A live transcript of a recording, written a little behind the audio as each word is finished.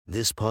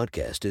This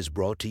podcast is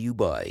brought to you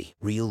by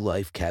Real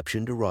Life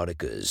Captioned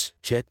Eroticas.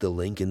 Check the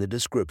link in the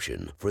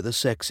description for the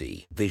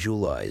sexy,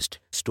 visualized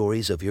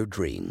stories of your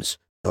dreams.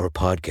 Our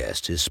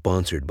podcast is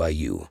sponsored by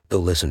you, the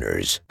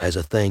listeners. As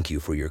a thank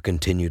you for your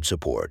continued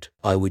support,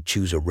 I would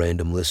choose a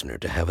random listener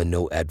to have a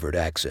no advert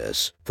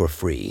access for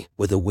free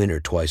with a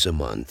winner twice a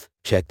month.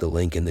 Check the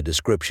link in the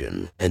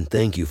description, and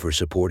thank you for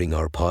supporting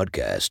our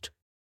podcast.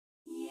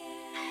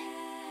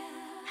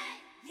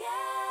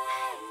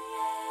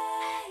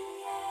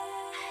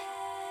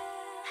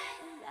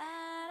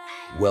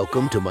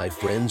 Welcome to my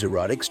Friends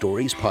Erotic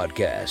Stories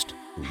podcast,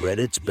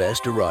 Reddit's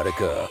Best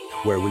Erotica,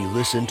 where we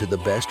listen to the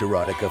best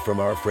erotica from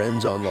our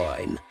friends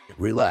online.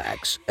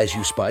 Relax as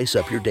you spice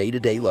up your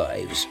day-to-day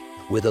lives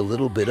with a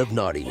little bit of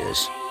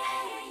naughtiness.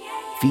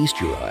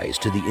 Feast your eyes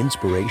to the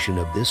inspiration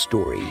of this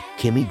story,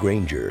 Kimmy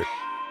Granger.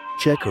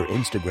 Check her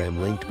Instagram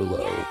linked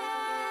below.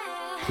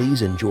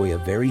 Please enjoy a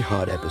very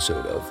hot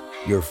episode of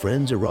Your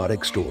Friends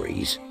Erotic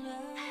Stories.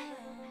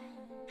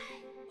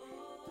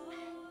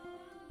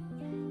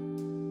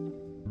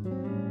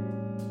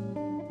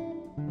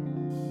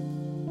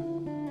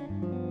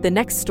 The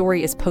next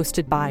story is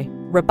posted by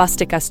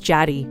Robusticus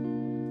Jaddy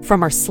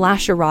from our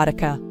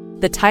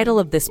 /erotica. The title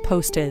of this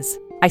post is,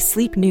 I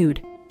Sleep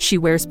Nude, She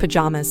Wears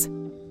Pajamas.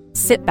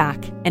 Sit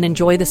back and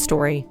enjoy the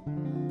story.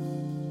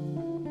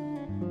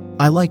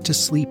 I like to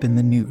sleep in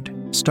the nude,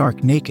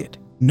 stark naked,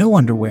 no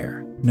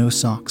underwear, no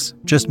socks,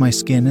 just my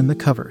skin and the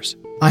covers.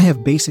 I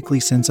have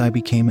basically since I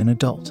became an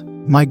adult.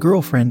 My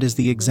girlfriend is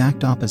the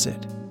exact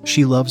opposite.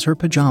 She loves her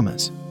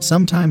pajamas.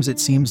 Sometimes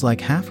it seems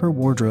like half her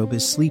wardrobe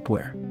is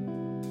sleepwear.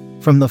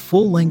 From the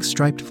full-length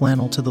striped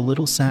flannel to the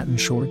little satin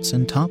shorts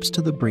and tops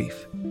to the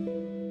brief,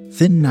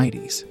 thin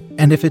nighties.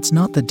 And if it's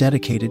not the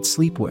dedicated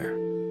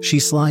sleepwear, she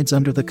slides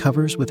under the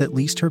covers with at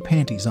least her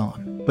panties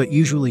on, but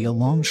usually a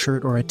long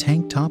shirt or a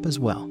tank top as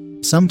well.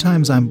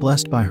 Sometimes I'm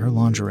blessed by her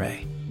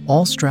lingerie,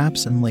 all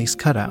straps and lace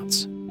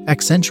cutouts,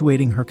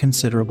 accentuating her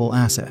considerable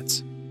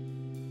assets,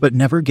 but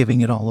never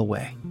giving it all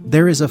away.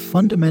 There is a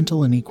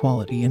fundamental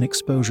inequality in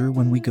exposure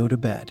when we go to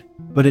bed,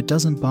 but it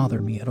doesn't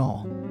bother me at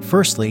all.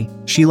 Firstly,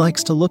 she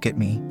likes to look at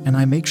me, and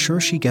I make sure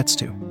she gets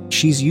to.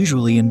 She's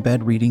usually in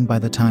bed reading by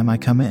the time I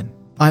come in.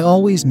 I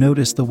always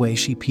notice the way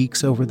she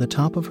peeks over the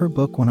top of her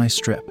book when I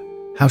strip,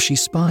 how she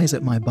spies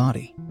at my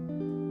body,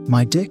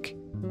 my dick,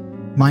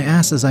 my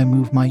ass as I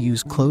move my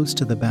used clothes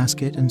to the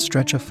basket and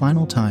stretch a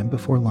final time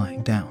before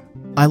lying down.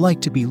 I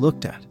like to be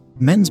looked at.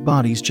 Men's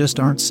bodies just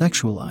aren't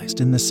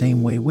sexualized in the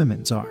same way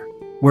women's are,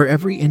 where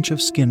every inch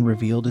of skin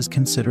revealed is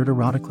considered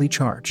erotically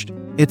charged.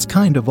 It's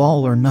kind of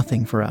all or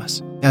nothing for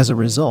us. As a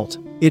result,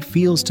 it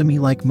feels to me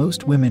like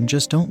most women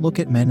just don't look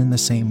at men in the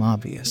same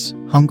obvious,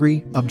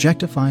 hungry,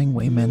 objectifying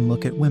way men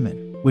look at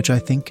women, which I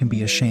think can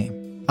be a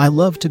shame. I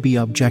love to be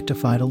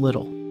objectified a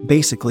little.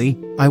 Basically,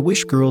 I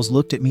wish girls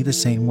looked at me the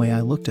same way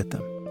I looked at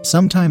them.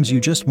 Sometimes you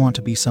just want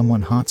to be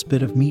someone hot's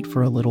bit of meat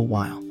for a little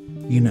while.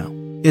 You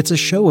know, it's a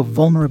show of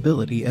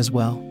vulnerability as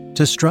well,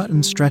 to strut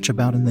and stretch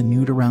about in the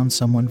nude around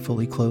someone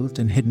fully clothed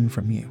and hidden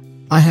from you.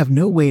 I have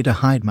no way to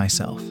hide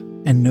myself,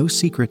 and no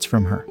secrets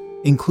from her,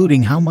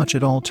 including how much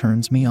it all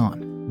turns me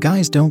on.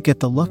 Guys don't get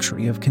the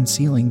luxury of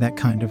concealing that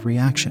kind of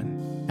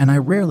reaction, and I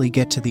rarely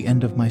get to the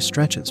end of my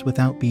stretches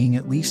without being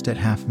at least at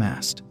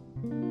half-mast,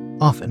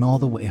 often all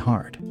the way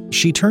hard.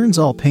 She turns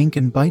all pink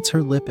and bites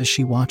her lip as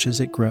she watches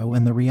it grow,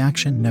 and the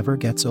reaction never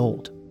gets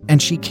old. And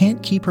she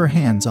can't keep her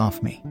hands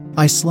off me.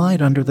 I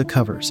slide under the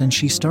covers and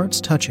she starts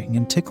touching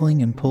and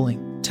tickling and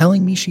pulling,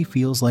 telling me she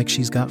feels like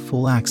she's got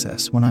full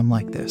access when I'm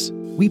like this.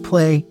 We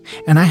play,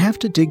 and I have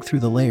to dig through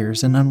the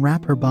layers and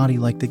unwrap her body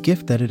like the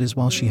gift that it is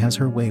while she has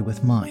her way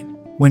with mine.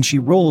 When she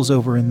rolls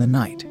over in the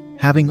night,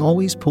 having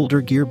always pulled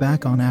her gear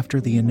back on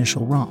after the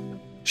initial romp,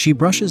 she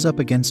brushes up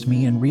against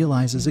me and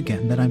realizes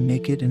again that I'm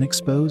naked and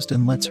exposed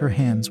and lets her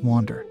hands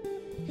wander.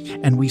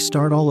 And we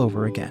start all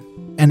over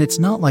again. And it's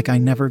not like I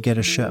never get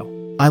a show.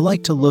 I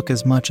like to look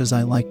as much as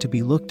I like to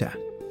be looked at.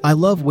 I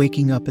love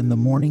waking up in the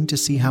morning to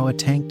see how a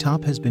tank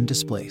top has been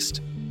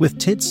displaced, with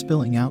tits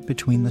spilling out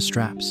between the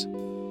straps,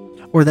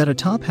 or that a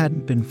top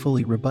hadn't been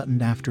fully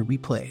rebuttoned after we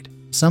played.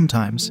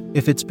 Sometimes,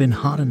 if it's been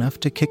hot enough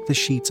to kick the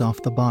sheets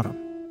off the bottom,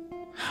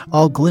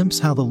 I'll glimpse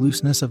how the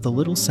looseness of the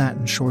little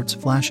satin shorts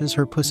flashes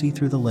her pussy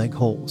through the leg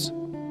holes,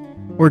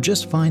 or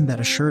just find that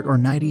a shirt or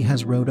nightie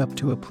has rode up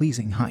to a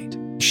pleasing height.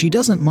 She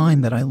doesn't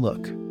mind that I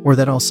look, or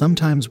that I'll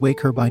sometimes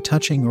wake her by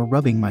touching or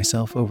rubbing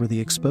myself over the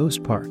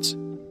exposed parts.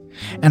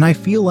 And I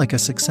feel like a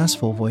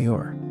successful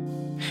voyeur,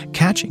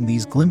 catching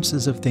these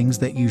glimpses of things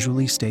that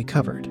usually stay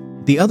covered.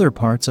 The other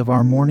parts of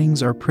our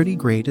mornings are pretty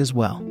great as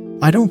well.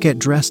 I don't get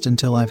dressed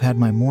until I've had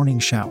my morning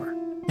shower,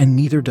 and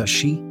neither does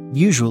she.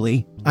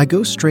 Usually, I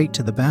go straight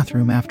to the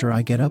bathroom after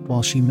I get up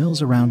while she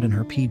mills around in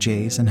her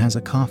PJs and has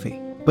a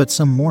coffee. But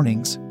some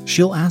mornings,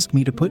 she'll ask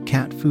me to put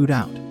cat food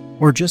out,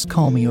 or just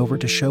call me over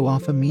to show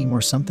off a meme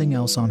or something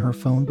else on her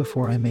phone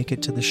before I make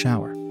it to the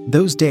shower.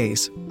 Those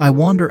days, I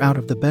wander out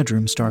of the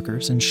bedroom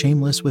starkers and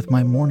shameless with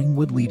my morning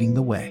wood leading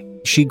the way.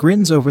 She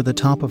grins over the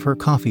top of her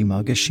coffee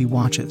mug as she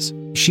watches.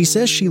 She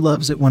says she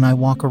loves it when I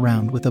walk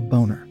around with a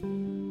boner,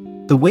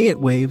 the way it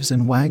waves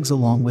and wags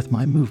along with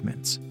my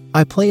movements.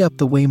 I play up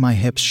the way my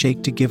hips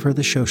shake to give her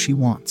the show she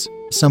wants.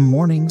 Some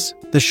mornings,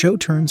 the show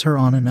turns her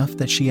on enough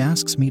that she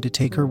asks me to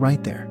take her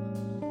right there,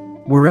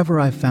 wherever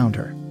I've found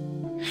her,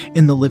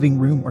 in the living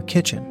room or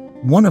kitchen.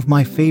 One of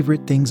my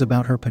favorite things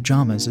about her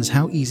pajamas is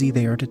how easy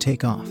they are to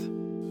take off,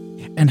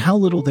 and how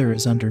little there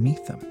is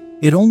underneath them.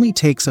 It only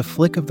takes a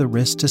flick of the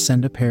wrist to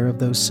send a pair of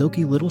those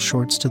silky little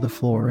shorts to the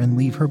floor and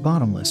leave her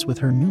bottomless with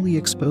her newly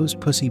exposed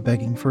pussy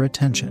begging for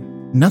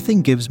attention.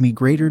 Nothing gives me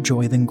greater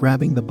joy than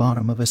grabbing the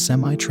bottom of a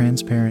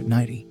semi-transparent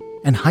nightie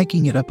and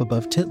hiking it up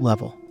above tit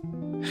level,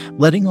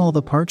 letting all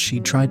the parts she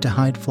tried to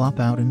hide flop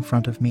out in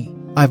front of me.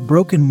 I've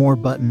broken more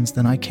buttons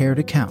than I care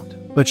to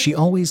count, but she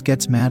always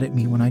gets mad at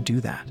me when I do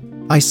that.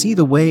 I see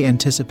the way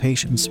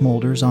anticipation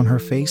smolders on her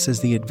face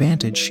as the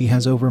advantage she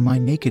has over my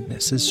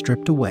nakedness is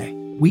stripped away.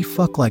 We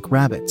fuck like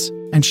rabbits,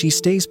 and she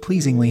stays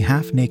pleasingly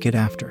half naked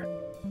after,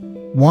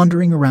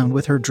 wandering around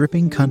with her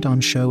dripping cunt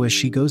on show as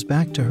she goes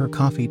back to her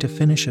coffee to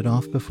finish it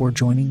off before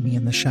joining me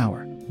in the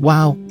shower.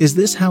 Wow, is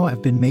this how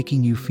I've been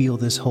making you feel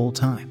this whole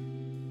time?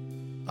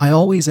 I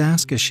always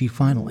ask as she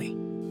finally,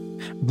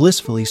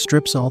 blissfully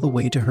strips all the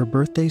way to her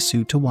birthday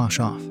suit to wash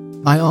off.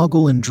 I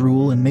ogle and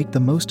drool and make the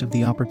most of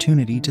the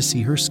opportunity to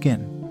see her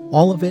skin,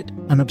 all of it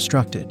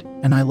unobstructed,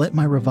 and I let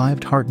my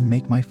revived heart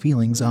make my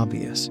feelings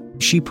obvious.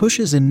 She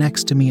pushes in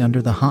next to me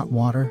under the hot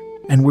water,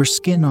 and we're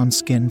skin on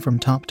skin from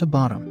top to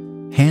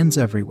bottom, hands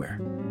everywhere,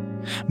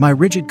 my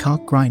rigid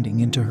cock grinding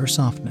into her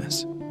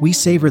softness. We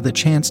savor the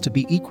chance to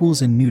be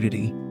equals in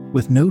nudity,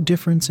 with no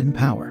difference in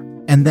power.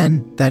 And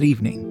then, that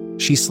evening,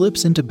 she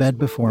slips into bed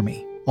before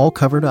me, all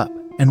covered up,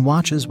 and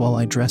watches while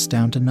I dress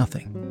down to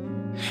nothing.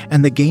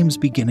 And the games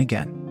begin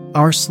again.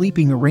 Our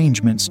sleeping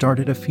arrangement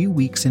started a few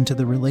weeks into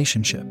the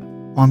relationship,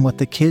 on what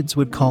the kids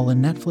would call a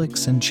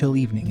Netflix and chill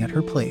evening at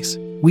her place.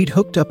 We'd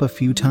hooked up a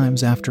few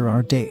times after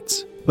our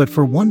dates, but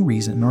for one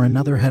reason or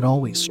another had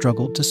always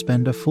struggled to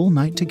spend a full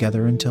night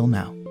together until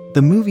now.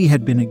 The movie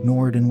had been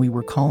ignored and we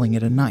were calling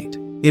it a night.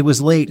 It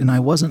was late and I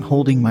wasn't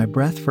holding my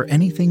breath for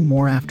anything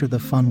more after the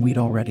fun we'd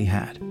already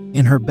had.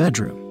 In her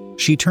bedroom,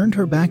 she turned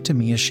her back to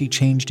me as she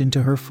changed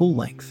into her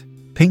full-length,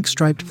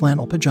 pink-striped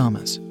flannel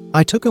pajamas.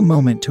 I took a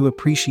moment to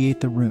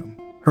appreciate the room,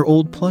 her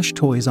old plush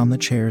toys on the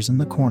chairs in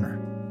the corner,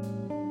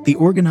 the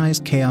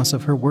organized chaos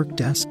of her work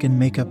desk and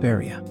makeup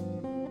area,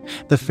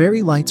 the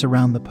fairy lights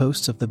around the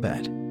posts of the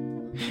bed.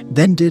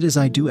 Then did as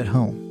I do at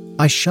home.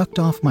 I shucked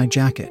off my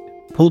jacket,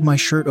 pulled my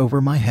shirt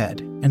over my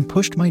head, and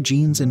pushed my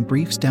jeans and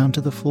briefs down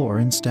to the floor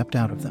and stepped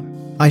out of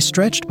them. I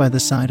stretched by the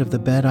side of the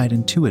bed I'd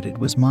intuited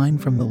was mine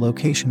from the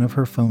location of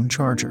her phone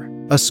charger.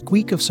 A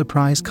squeak of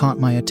surprise caught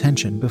my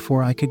attention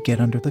before I could get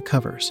under the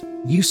covers.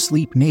 "You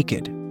sleep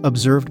naked,"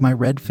 observed my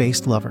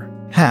red-faced lover.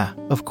 "Ha,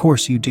 of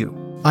course you do."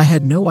 I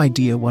had no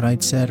idea what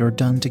I'd said or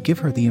done to give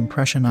her the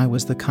impression I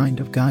was the kind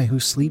of guy who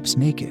sleeps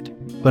naked,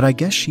 but I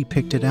guess she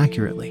picked it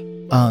accurately.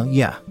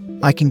 Yeah,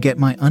 I can get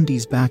my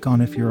undies back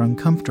on if you're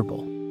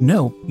uncomfortable."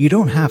 "No, you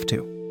don't have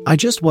to." I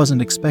just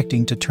wasn't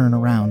expecting to turn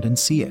around and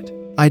see it.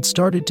 I'd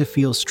started to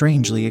feel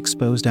strangely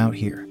exposed out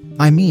here.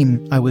 I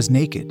mean, I was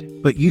naked,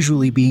 but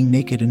usually being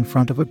naked in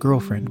front of a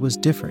girlfriend was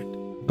different.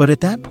 But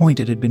at that point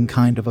it had been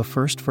kind of a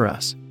first for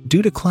us.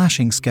 Due to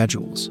clashing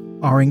schedules,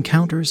 our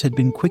encounters had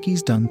been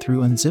quickies done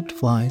through unzipped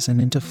flies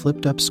and into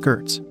flipped-up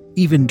skirts.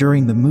 Even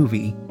during the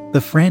movie,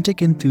 the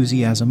frantic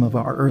enthusiasm of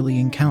our early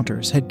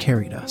encounters had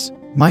carried us.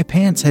 My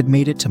pants had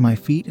made it to my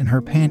feet and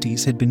her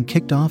panties had been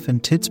kicked off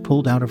and tits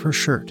pulled out of her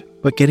shirt,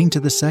 but getting to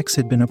the sex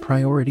had been a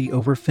priority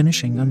over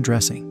finishing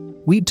undressing.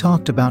 We'd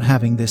talked about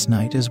having this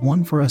night as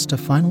one for us to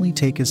finally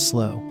take as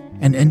slow,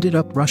 and ended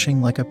up rushing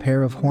like a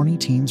pair of horny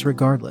teens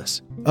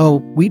regardless.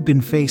 Oh, we'd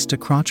been face to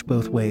crotch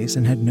both ways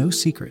and had no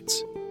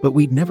secrets, but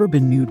we'd never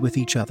been nude with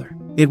each other.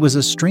 It was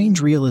a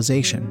strange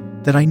realization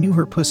that I knew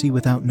her pussy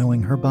without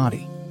knowing her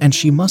body, and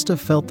she must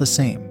have felt the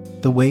same.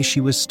 The way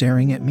she was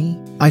staring at me,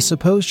 I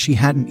suppose she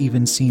hadn't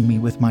even seen me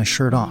with my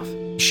shirt off.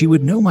 She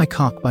would know my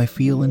cock by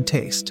feel and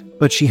taste,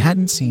 but she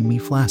hadn't seen me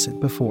flaccid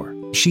before.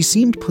 She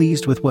seemed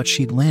pleased with what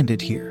she'd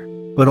landed here,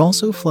 but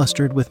also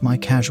flustered with my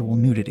casual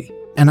nudity,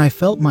 and I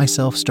felt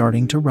myself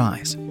starting to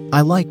rise.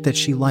 I liked that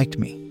she liked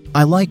me.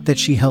 I liked that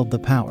she held the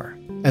power,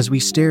 as we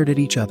stared at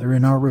each other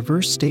in our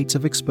reverse states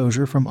of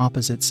exposure from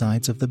opposite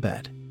sides of the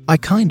bed. "I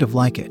kind of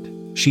like it,"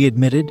 she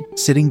admitted,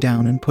 sitting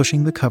down and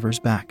pushing the covers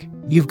back.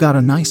 "You've got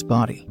a nice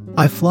body."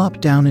 I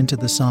flopped down into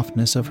the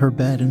softness of her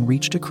bed and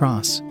reached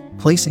across,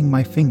 placing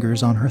my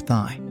fingers on her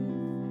thigh,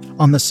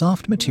 on the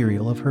soft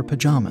material of her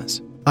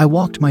pajamas. I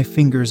walked my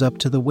fingers up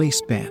to the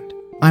waistband.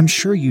 "I'm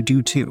sure you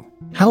do too.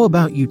 How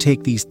about you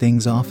take these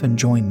things off and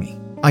join me?"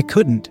 I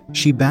couldn't.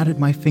 She batted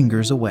my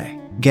fingers away.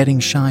 Getting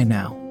shy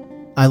now,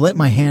 I let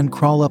my hand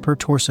crawl up her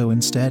torso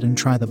instead and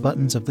try the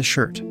buttons of the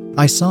shirt.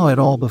 I saw it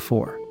all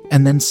before,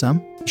 and then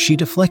some. She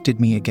deflected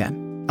me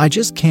again. "I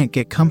just can't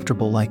get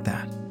comfortable like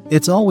that.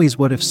 It's always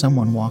what if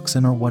someone walks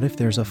in or what if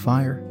there's a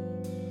fire.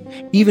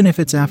 Even if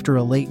it's after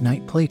a late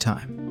night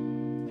playtime.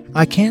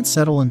 I can't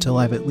settle until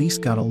I've at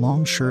least got a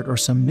long shirt or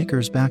some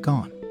knickers back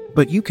on.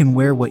 But you can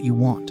wear what you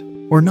want,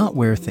 or not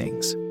wear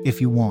things,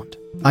 if you want."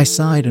 I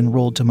sighed and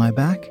rolled to my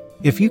back.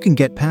 If you can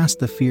get past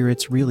the fear,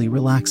 it's really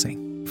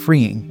relaxing,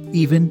 freeing,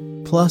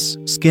 even, plus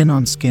skin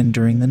on skin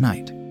during the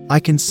night. I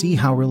can see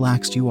how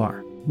relaxed you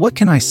are. What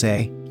can I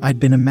say? I'd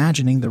been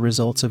imagining the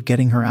results of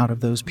getting her out of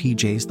those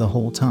PJs the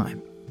whole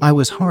time. I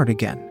was hard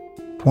again,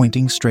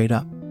 pointing straight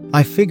up.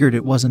 I figured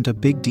it wasn't a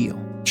big deal.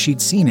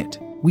 She'd seen it.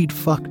 We'd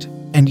fucked.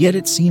 And yet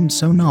it seemed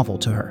so novel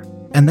to her.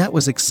 And that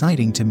was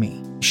exciting to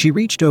me. She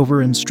reached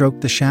over and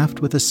stroked the shaft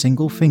with a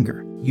single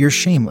finger. You're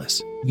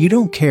shameless. You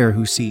don't care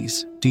who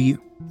sees, do you?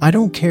 I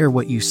don't care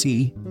what you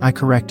see, I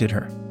corrected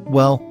her.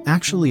 Well,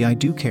 actually I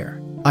do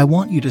care. I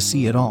want you to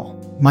see it all.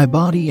 My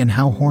body and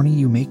how horny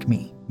you make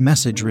me.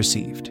 Message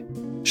received.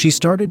 She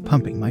started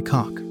pumping my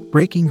cock,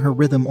 breaking her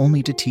rhythm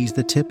only to tease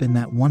the tip in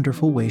that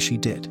wonderful way she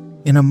did.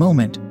 In a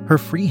moment, her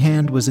free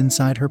hand was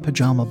inside her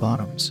pajama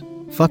bottoms,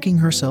 fucking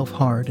herself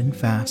hard and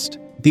fast.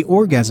 The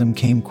orgasm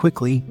came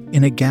quickly,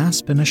 in a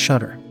gasp and a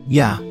shudder.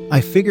 Yeah,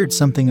 I figured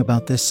something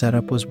about this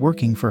setup was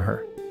working for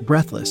her.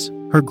 Breathless,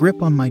 her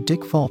grip on my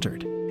dick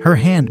faltered. Her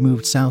hand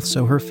moved south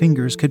so her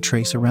fingers could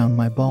trace around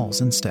my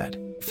balls instead.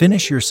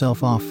 Finish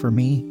yourself off for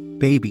me,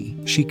 baby,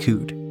 she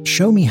cooed.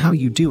 Show me how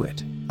you do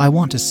it. I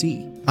want to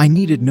see. I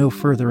needed no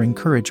further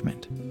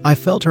encouragement. I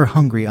felt her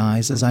hungry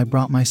eyes as I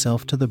brought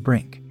myself to the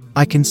brink.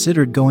 I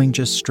considered going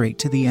just straight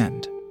to the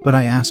end, but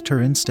I asked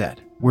her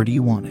instead, where do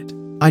you want it?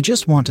 I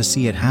just want to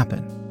see it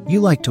happen. You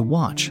like to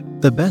watch.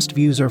 The best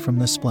views are from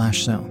the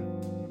splash zone.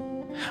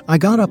 I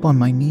got up on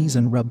my knees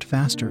and rubbed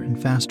faster and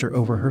faster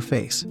over her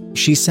face.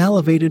 She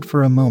salivated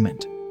for a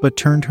moment, but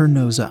turned her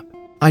nose up.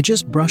 I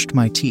just brushed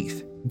my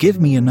teeth.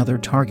 Give me another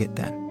target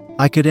then.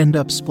 I could end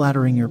up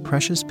splattering your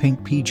precious pink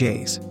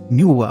PJs.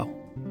 Nuo.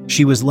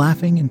 She was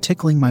laughing and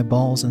tickling my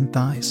balls and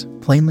thighs,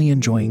 plainly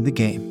enjoying the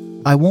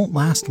game. I won't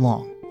last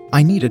long.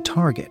 I need a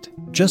target.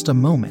 Just a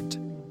moment.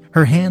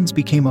 Her hands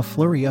became a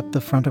flurry up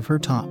the front of her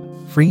top,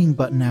 freeing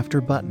button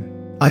after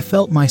button. I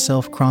felt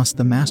myself cross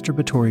the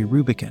masturbatory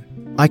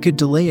Rubicon. I could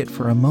delay it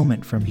for a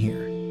moment from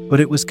here, but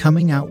it was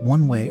coming out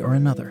one way or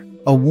another.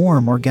 A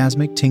warm,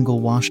 orgasmic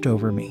tingle washed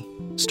over me,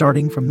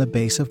 starting from the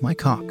base of my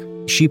cock.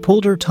 She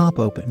pulled her top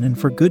open and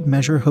for good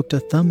measure hooked a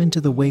thumb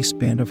into the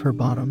waistband of her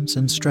bottoms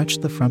and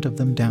stretched the front of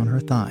them down her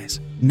thighs.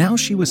 Now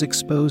she was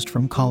exposed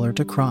from collar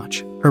to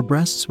crotch, her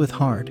breasts with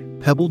hard,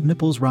 pebbled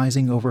nipples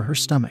rising over her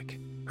stomach,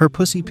 her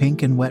pussy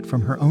pink and wet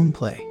from her own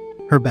play,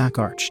 her back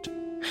arched,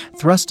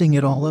 thrusting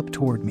it all up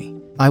toward me.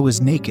 I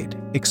was naked,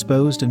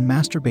 exposed and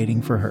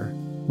masturbating for her,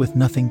 with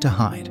nothing to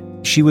hide.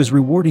 She was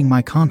rewarding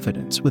my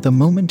confidence with a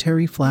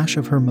momentary flash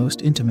of her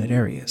most intimate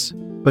areas,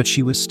 but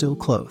she was still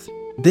clothed.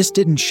 This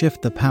didn't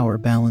shift the power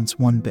balance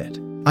one bit.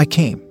 I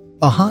came.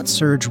 A hot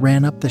surge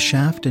ran up the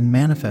shaft and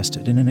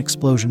manifested in an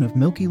explosion of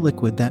milky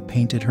liquid that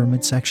painted her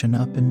midsection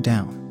up and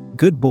down.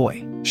 Good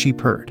boy, she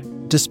purred.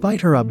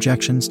 Despite her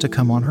objections to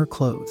come on her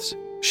clothes,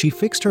 she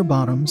fixed her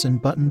bottoms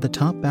and buttoned the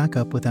top back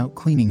up without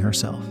cleaning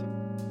herself,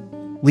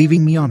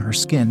 leaving me on her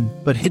skin,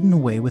 but hidden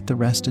away with the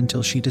rest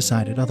until she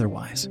decided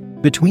otherwise.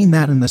 Between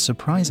that and the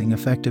surprising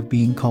effect of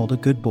being called a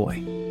good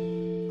boy,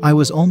 I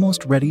was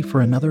almost ready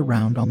for another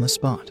round on the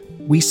spot.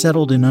 We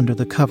settled in under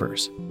the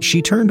covers.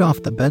 She turned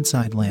off the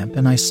bedside lamp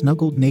and I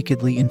snuggled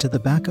nakedly into the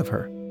back of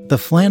her. The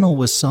flannel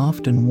was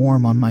soft and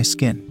warm on my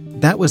skin.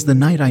 That was the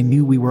night I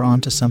knew we were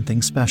on to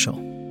something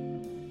special.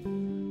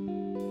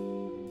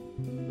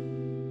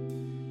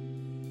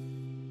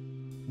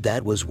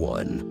 That was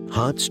one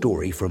hot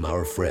story from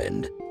our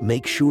friend.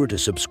 Make sure to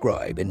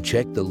subscribe and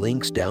check the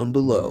links down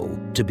below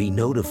to be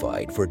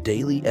notified for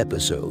daily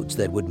episodes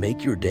that would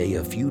make your day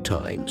a few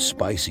times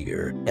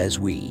spicier as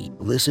we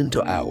listen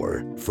to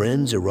our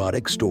friends'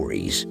 erotic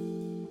stories.